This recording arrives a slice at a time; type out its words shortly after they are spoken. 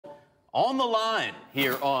On the line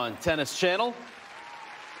here on Tennis Channel,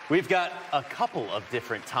 we've got a couple of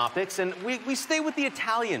different topics, and we stay with the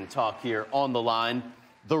Italian talk here on the line.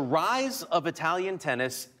 The rise of Italian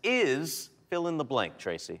tennis is fill in the blank,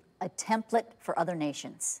 Tracy. A template for other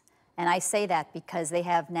nations. And I say that because they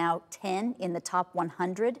have now 10 in the top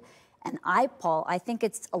 100. And Paul, I think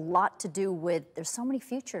it's a lot to do with there's so many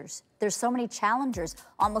futures. There's so many challengers.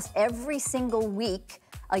 Almost every single week,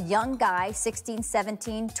 a young guy, 16,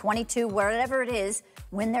 17, 22, wherever it is,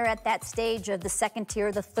 when they're at that stage of the second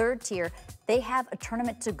tier, the third tier, they have a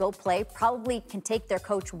tournament to go play, probably can take their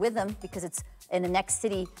coach with them because it's in the next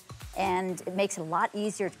city, and it makes it a lot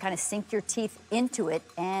easier to kind of sink your teeth into it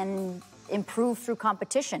and improve through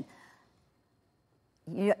competition.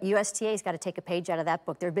 USTA's got to take a page out of that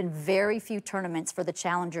book. There have been very few tournaments for the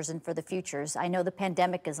challengers and for the futures. I know the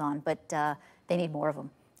pandemic is on, but they need more of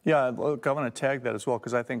them. Yeah, look, I want to tag that as well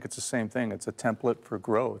because I think it's the same thing. It's a template for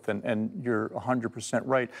growth, and you're 100%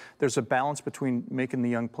 right. There's a balance between making the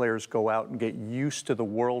young players go out and get used to the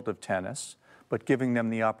world of tennis, but giving them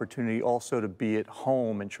the opportunity also to be at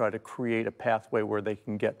home and try to create a pathway where they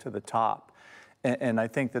can get to the top. And I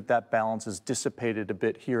think that balance is dissipated a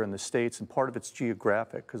bit here in the States, and part of it's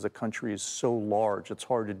geographic because the country is so large. It's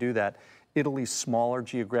hard to do that. Italy's smaller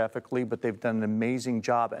geographically, but they've done an amazing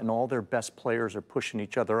job, and all their best players are pushing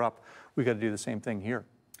each other up. We've got to do the same thing here.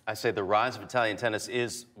 I say the rise of Italian tennis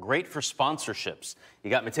is great for sponsorships. You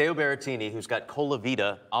got Matteo Berrettini, who's got Cola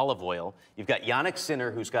Vita olive oil. You've got Yannick Sinner,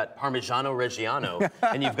 who's got Parmigiano Reggiano.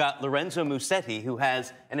 And you've got Lorenzo Musetti, who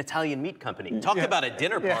has an Italian meat company. Talk about a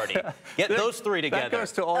dinner party. Get those three together. That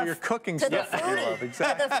goes to all your cooking stuff that you love.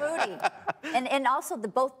 Exactly. To the foodie. And also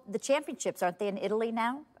both the championships, aren't they in Italy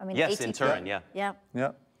now? I mean, yes, ATP. in Turin, yeah. Yeah.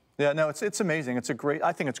 Yeah. Yeah, no, it's amazing.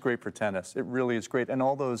 I think it's great for tennis. It really is great. And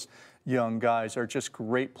all those young guys are just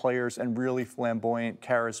great players and really flamboyant,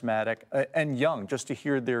 charismatic, and young, just to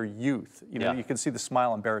hear their youth. You know, you can see the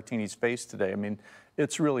smile on Berrettini's face today. I mean,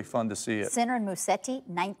 it's really fun to see it. Sinner and Musetti,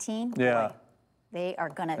 19. Yeah. Boy, they are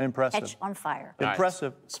going to catch on fire.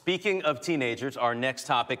 Impressive. Right. Speaking of teenagers, our next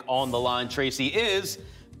topic on the line, Tracy, is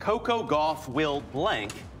Coco Gauff will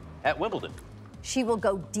blank at Wimbledon. She will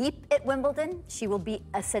go deep at Wimbledon. She will be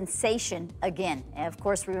a sensation again. And of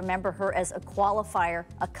course, we remember her as a qualifier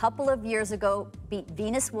a couple of years ago, beat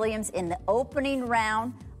Venus Williams in the opening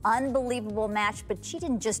round. Unbelievable match, but she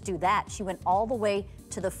didn't just do that. She went all the way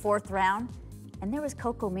to the fourth round, and there was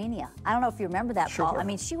Coco Mania. I don't know if you remember that, Paul. I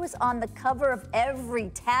mean, she was on the cover of every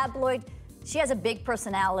tabloid. She has a big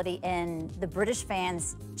personality, and the British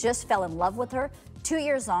fans just fell in love with her. 2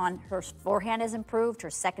 years on, her forehand has improved, her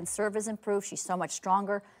second serve has improved, she's so much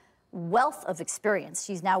stronger. Wealth of experience.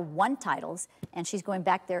 She's now won titles, and she's going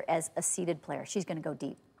back there as a seeded player. She's going to go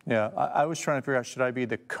deep. Yeah, I was trying to figure out, should I be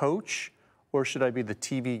the coach or should I be the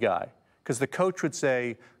TV guy? Because the coach would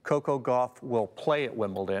say, Coco Gauff will play at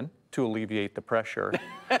Wimbledon to alleviate the pressure.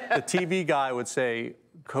 The TV guy would say,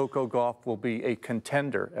 Coco Gauff will be a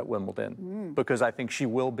contender at Wimbledon because I think she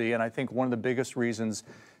will be, and I think one of the biggest reasons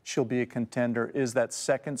she'll be a contender is that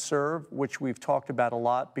second serve, which we've talked about a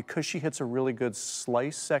lot. Because she hits a really good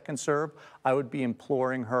slice second serve, I would be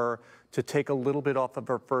imploring her to take a little bit off of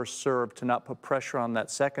her first serve, to not put pressure on that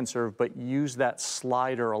second serve, but use that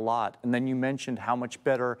slider a lot. And then you mentioned how much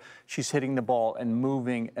better she's hitting the ball and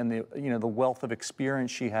moving, and the wealth of experience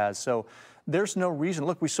she has. So there's no reason.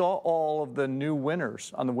 Look, we saw all of the new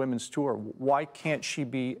winners on the women's tour. Why can't she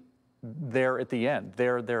be there at the end,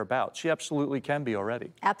 thereabouts? She absolutely can be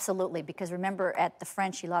already. Absolutely, because remember at the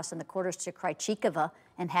French, she lost in the quarters to Krejcikova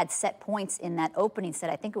and had set points in that opening set.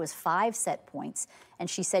 I think it was 5 set points. And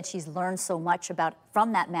she said she's learned so much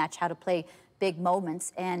from that match how to play big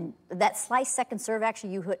moments. And that slice second serve,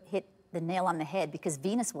 actually, you hit the nail on the head, because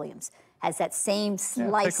Venus Williams has that same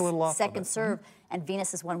slice second serve, and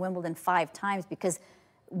Venus has won Wimbledon 5 times because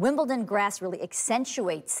Wimbledon grass really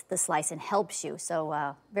accentuates the slice and helps you.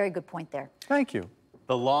 So very good point there. Thank you.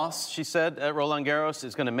 The loss, she said, at Roland Garros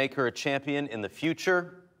is going to make her a champion in the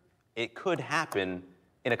future. It could happen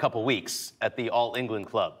in a couple weeks at the All England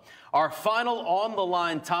Club. Our final on the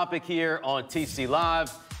line topic here on TC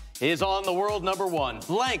Live is on the world number 1.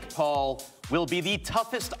 Blank, Paul, will be the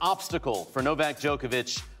toughest obstacle for Novak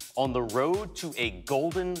Djokovic on the road to a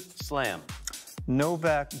Golden Slam.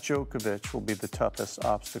 Novak Djokovic will be the toughest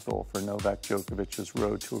obstacle for Novak Djokovic's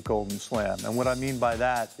road to a Golden Slam. And what I mean by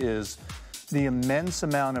that is the immense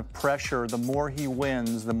amount of pressure. The more he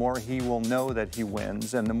wins, the more he will know that he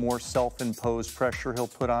wins, and the more self-imposed pressure he'll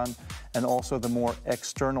put on, and also the more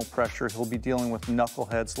external pressure. He'll be dealing with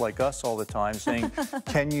knuckleheads like us all the time saying,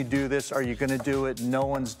 can you do this? Are you going to do it? No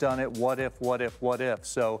one's done it. What if, what if, what if?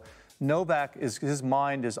 So Novak, his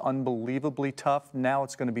mind is unbelievably tough. Now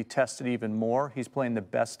it's going to be tested even more. He's playing the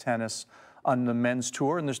best tennis on the men's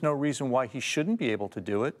tour, and there's no reason why he shouldn't be able to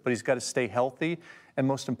do it, but he's got to stay healthy, and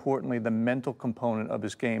most importantly, the mental component of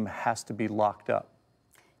his game has to be locked up.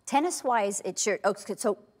 Tennis-wise, it sure, okay,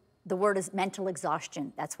 so the word is mental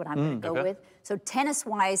exhaustion. That's what I'm going to go with. So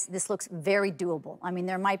tennis-wise, this looks very doable. I mean,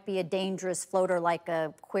 there might be a dangerous floater like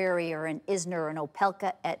a Querrey or an Isner or an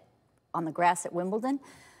Opelka on the grass at Wimbledon,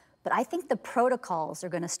 but I think the protocols are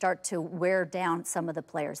going to start to wear down some of the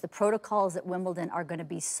players. The protocols at Wimbledon are going to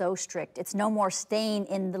be so strict. It's no more staying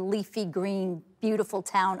in the leafy green, beautiful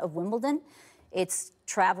town of Wimbledon. It's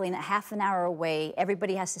traveling a half an hour away.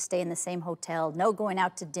 Everybody has to stay in the same hotel. No going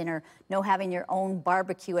out to dinner. No having your own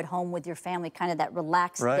barbecue at home with your family, kind of that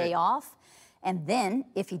relaxed day off. And then,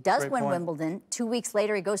 if he does win Wimbledon, 2 weeks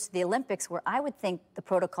later he goes to the Olympics, where I would think the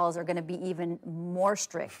protocols are going to be even more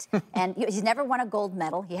strict. And he's never won a gold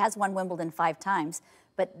medal. He has won Wimbledon 5 times.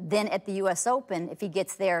 But then at the U.S. Open, if he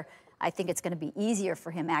gets there, I think it's going to be easier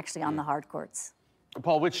for him actually on the hard courts.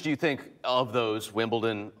 Paul, which do you think of those,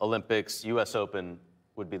 Wimbledon, Olympics, U.S. Open,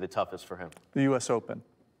 would be the toughest for him? The U.S. Open.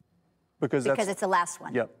 Because it's the last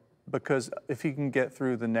one. Yep. Because if he can get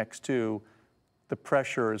through the next 2, the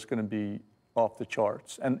pressure is going to be off the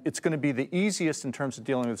charts. And it's going to be the easiest in terms of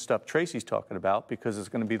dealing with stuff Tracy's talking about, because it's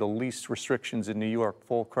going to be the least restrictions in New York,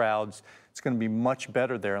 full crowds. It's going to be much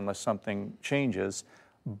better there unless something changes.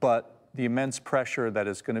 But the immense pressure that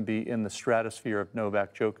is going to be in the stratosphere of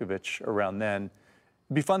Novak Djokovic around then,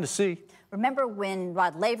 it'd be fun to see. Remember when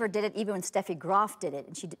Rod Laver did it, even when Steffi Graf did it,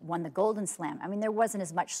 and she won the Golden Slam? I mean, there wasn't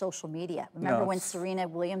as much social media. Remember when Serena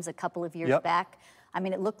Williams a couple of years back? I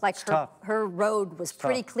mean, it looked like her road was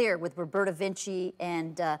pretty clear with Roberta Vinci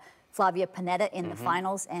and Flavia Pannetta in the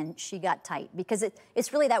finals, and she got tight. Because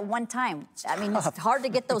it's really that one time. I mean, it's hard to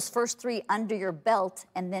get those first 3 under your belt,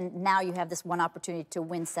 and then now you have this one opportunity to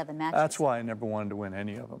win 7 matches. That's why I never wanted to win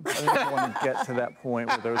any of them. I didn't want to get to that point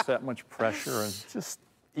where there was that much pressure and just...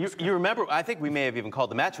 You remember, I think we may have even called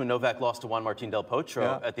the match when Novak lost to Juan Martín del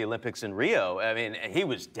Potro at the Olympics in Rio. I mean, he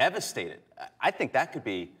was devastated. I think that could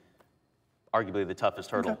be arguably the toughest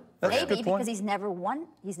hurdle. Maybe because he's never won.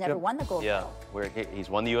 He's never won the gold medal. Where he's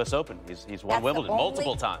won the U.S. Open. He's won Wimbledon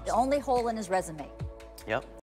multiple times. The only hole in his resume. Yep.